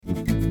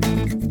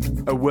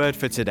A word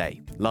for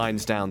today,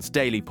 Lionsdown's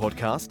daily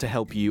podcast to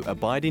help you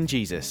abide in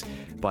Jesus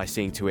by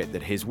seeing to it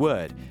that his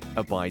word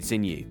abides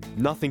in you.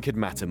 Nothing could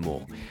matter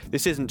more.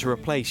 This isn't to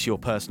replace your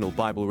personal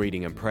Bible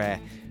reading and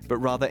prayer, but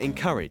rather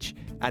encourage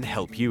and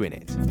help you in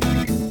it.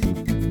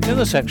 In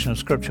the section of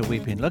Scripture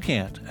we've been looking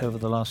at over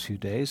the last few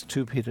days,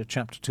 2 Peter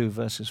chapter 2,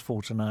 verses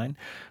 4 to 9,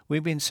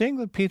 we've been seeing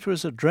that Peter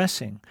is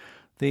addressing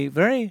the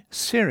very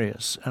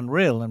serious and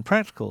real and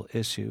practical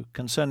issue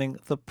concerning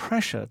the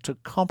pressure to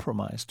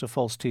compromise to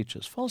false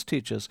teachers. False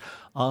teachers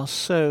are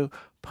so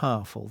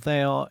powerful.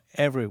 They are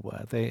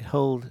everywhere. They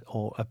hold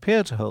or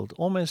appear to hold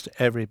almost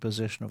every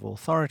position of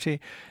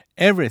authority.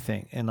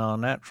 Everything in our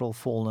natural,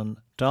 fallen,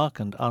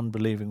 darkened,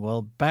 unbelieving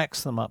world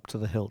backs them up to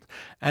the hilt.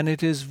 And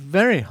it is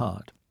very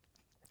hard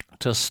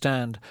to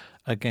stand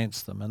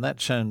against them. And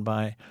that's shown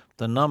by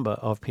the number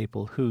of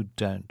people who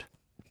don't.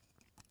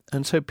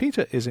 And so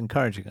Peter is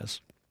encouraging us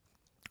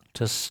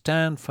to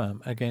stand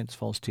firm against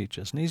false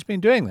teachers. And he's been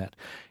doing that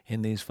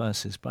in these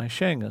verses by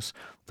showing us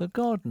that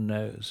God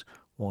knows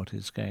what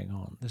is going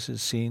on. This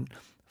is seen,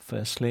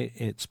 firstly,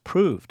 it's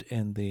proved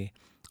in the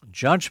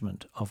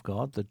judgment of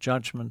God, the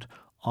judgment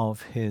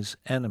of his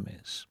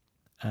enemies.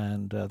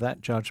 And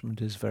that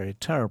judgment is very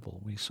terrible.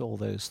 We saw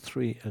those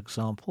three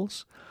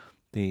examples.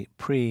 The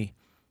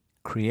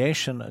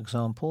pre-creation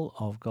example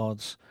of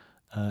God's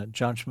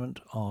judgment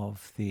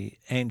of the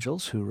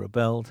angels who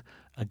rebelled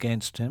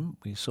against him.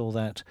 We saw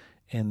that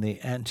in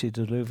the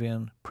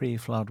antediluvian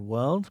pre-flood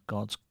world,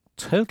 God's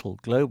total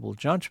global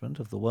judgment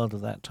of the world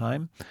of that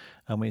time.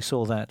 And we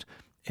saw that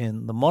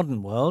in the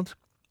modern world,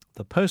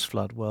 the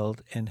post-flood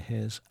world, in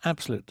his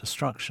absolute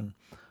destruction,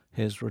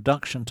 his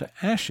reduction to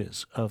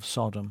ashes of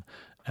Sodom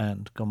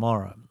and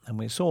Gomorrah. And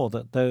we saw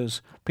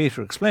that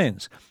Peter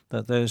explains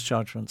that those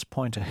judgments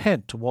point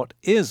ahead to what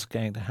is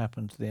going to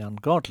happen to the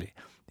ungodly.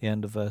 The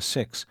end of verse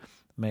 6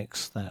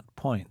 makes that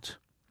point.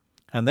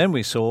 And then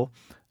we saw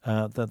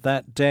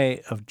that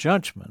day of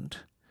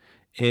judgment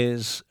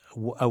is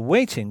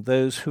awaiting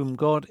those whom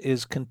God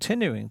is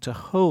continuing to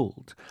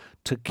hold,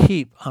 to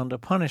keep under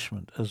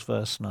punishment, as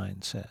verse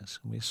 9 says.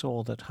 And we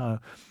saw that how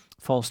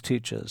false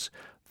teachers,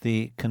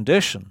 the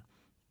condition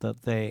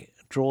that they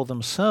draw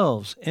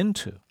themselves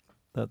into,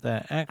 that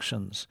their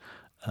actions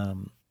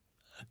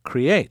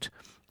create,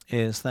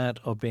 is that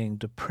of being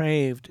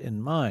depraved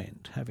in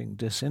mind, having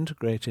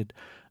disintegrated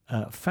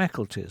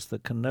faculties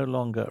that can no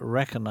longer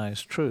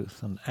recognize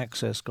truth and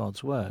access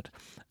God's word,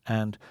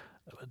 and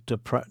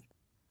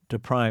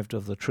deprived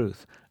of the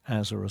truth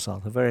as a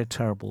result. A very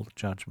terrible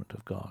judgment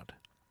of God.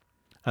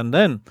 And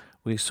then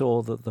we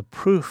saw that the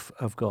proof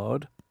of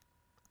God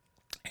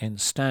in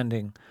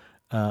standing,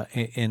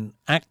 in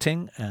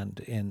acting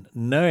and in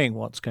knowing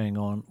what's going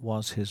on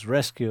was his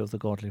rescue of the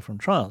godly from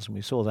trials. And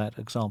we saw that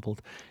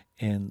exampled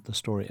in the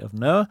story of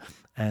Noah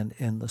and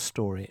in the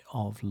story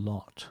of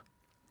Lot.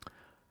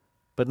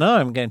 But now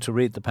I'm going to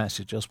read the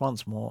passage just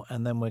once more,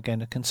 and then we're going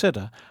to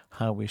consider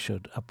how we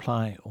should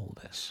apply all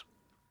this.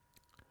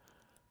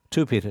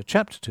 2 Peter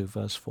chapter 2,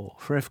 verse 4.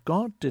 For if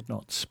God did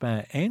not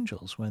spare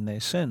angels when they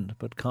sinned,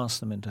 but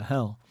cast them into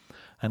hell,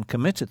 and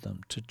committed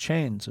them to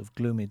chains of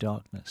gloomy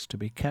darkness, to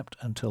be kept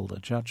until the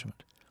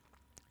judgment.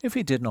 If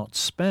he did not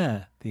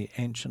spare the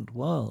ancient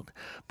world,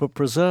 but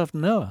preserved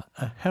Noah,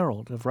 a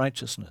herald of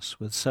righteousness,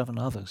 with 7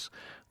 others,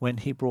 when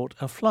he brought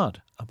a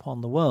flood upon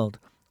the world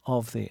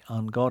of the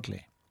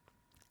ungodly.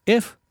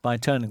 If, by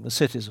turning the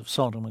cities of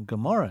Sodom and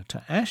Gomorrah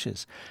to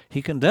ashes,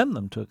 he condemned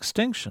them to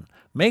extinction,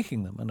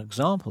 making them an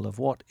example of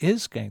what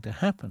is going to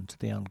happen to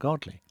the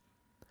ungodly.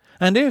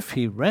 And if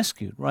he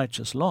rescued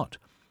righteous Lot,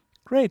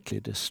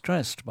 greatly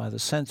distressed by the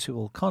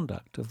sensual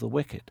conduct of the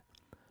wicked,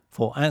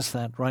 for as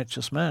that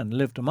righteous man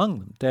lived among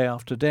them day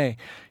after day,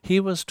 he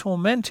was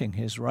tormenting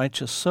his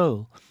righteous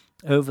soul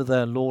over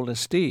their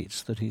lawless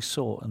deeds that he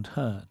saw and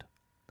heard.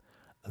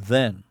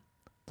 Then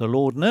the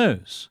Lord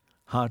knows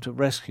how to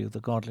rescue the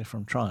godly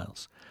from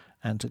trials,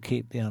 and to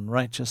keep the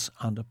unrighteous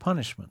under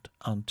punishment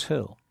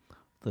until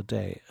the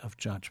day of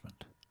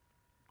judgment.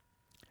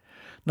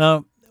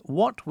 Now,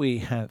 what we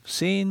have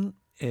seen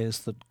is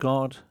that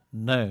God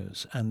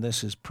knows, and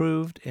this is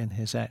proved in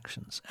his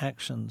actions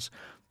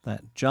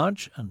that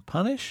judge and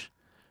punish,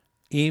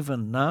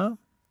 even now,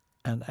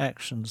 and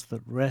actions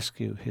that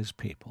rescue his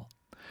people.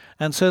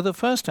 And so the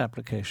first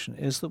application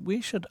is that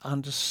we should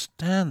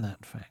understand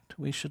that fact.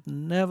 We should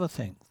never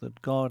think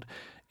that God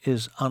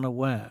is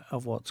unaware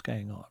of what's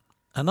going on.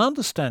 And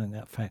understanding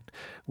that fact,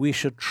 we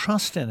should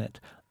trust in it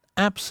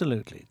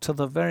absolutely to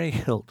the very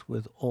hilt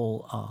with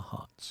all our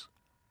hearts.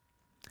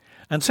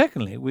 And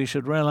secondly, we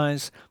should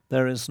realize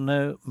there is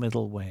no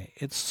middle way.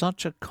 It's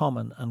such a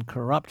common and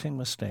corrupting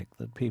mistake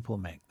that people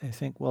make. They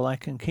think, well, I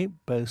can keep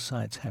both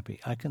sides happy.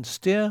 I can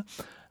steer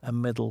a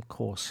middle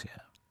course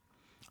here.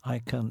 I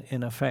can,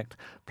 in effect,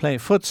 play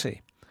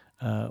footsie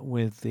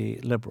with the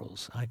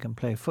liberals. I can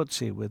play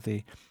footsie with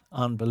the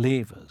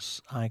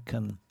unbelievers. I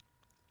can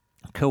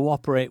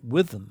cooperate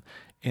with them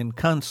in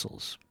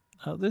councils.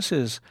 This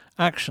is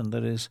action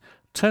that is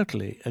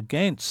totally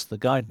against the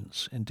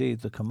guidance, indeed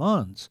the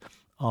commands,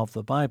 of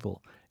the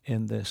Bible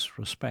in this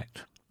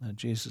respect.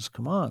 Jesus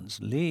commands,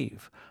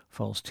 leave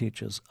false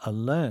teachers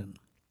alone.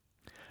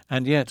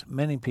 And yet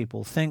many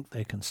people think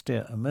they can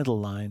steer a middle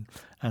line,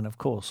 and of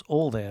course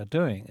all they are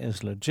doing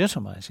is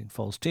legitimizing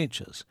false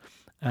teachers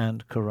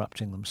and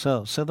corrupting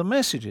themselves. So the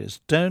message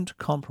is, don't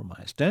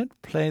compromise, don't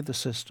play the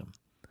system,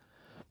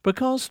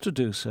 because to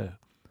do so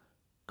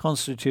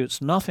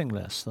constitutes nothing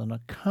less than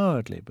a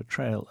cowardly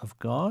betrayal of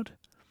God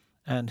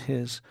and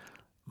his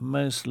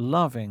most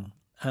loving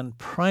and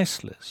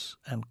priceless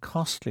and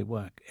costly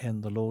work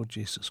in the Lord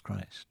Jesus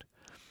Christ.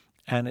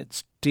 And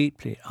it's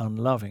deeply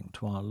unloving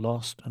to our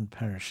lost and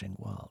perishing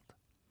world.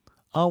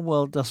 Our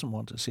world doesn't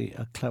want to see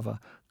a clever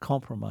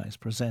compromise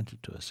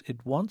presented to us.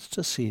 It wants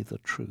to see the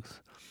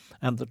truth.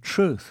 And the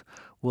truth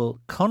will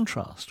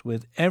contrast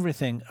with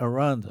everything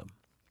around them.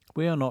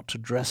 We are not to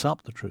dress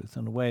up the truth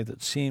in a way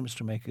that seems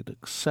to make it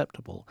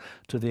acceptable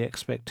to the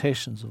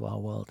expectations of our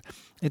world.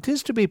 It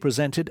is to be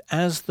presented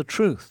as the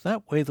truth.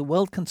 That way the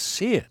world can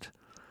see it.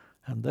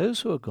 And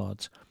those who are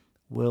God's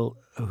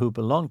who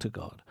belong to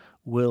God,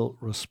 will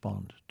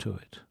respond to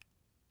it.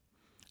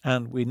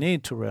 And we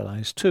need to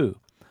realize too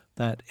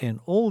that in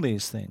all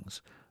these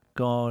things,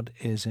 God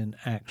is in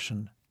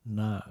action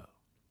now.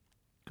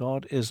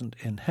 God isn't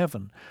in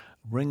heaven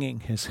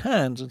wringing his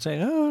hands and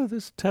saying, oh,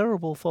 this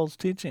terrible false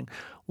teaching,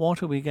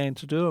 what are we going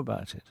to do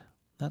about it?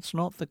 That's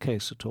not the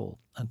case at all.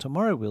 And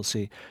tomorrow we'll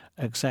see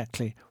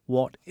exactly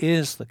what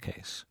is the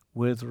case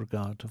with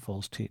regard to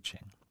false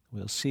teaching.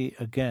 We'll see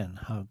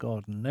again how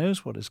God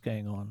knows what is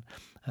going on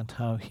and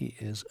how he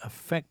is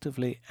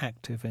effectively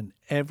active in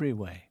every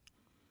way.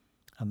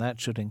 And that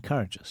should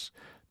encourage us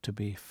to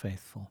be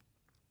faithful.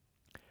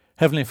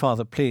 Heavenly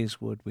Father, please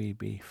would we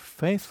be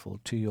faithful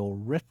to your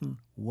written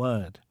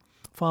word.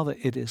 Father,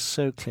 it is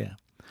so clear.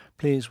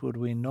 Please would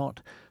we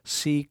not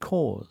see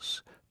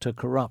cause to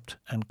corrupt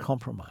and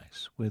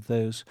compromise with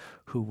those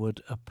who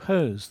would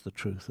oppose the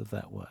truth of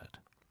that word.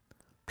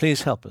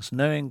 Please help us,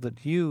 knowing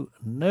that you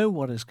know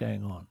what is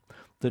going on,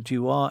 that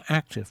you are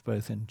active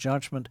both in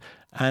judgment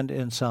and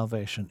in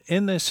salvation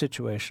in this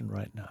situation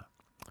right now.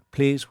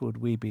 Please would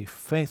we be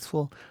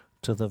faithful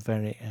to the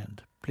very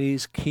end.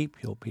 Please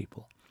keep your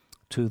people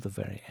to the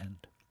very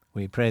end.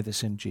 We pray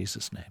this in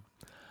Jesus' name.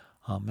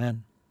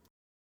 Amen.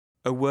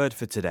 A word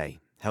for today,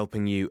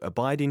 helping you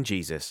abide in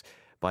Jesus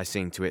by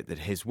seeing to it that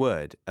his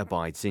word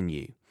abides in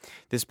you.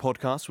 This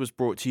podcast was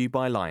brought to you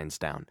by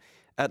Lionsdown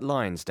at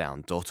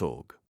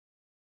lionsdown.org.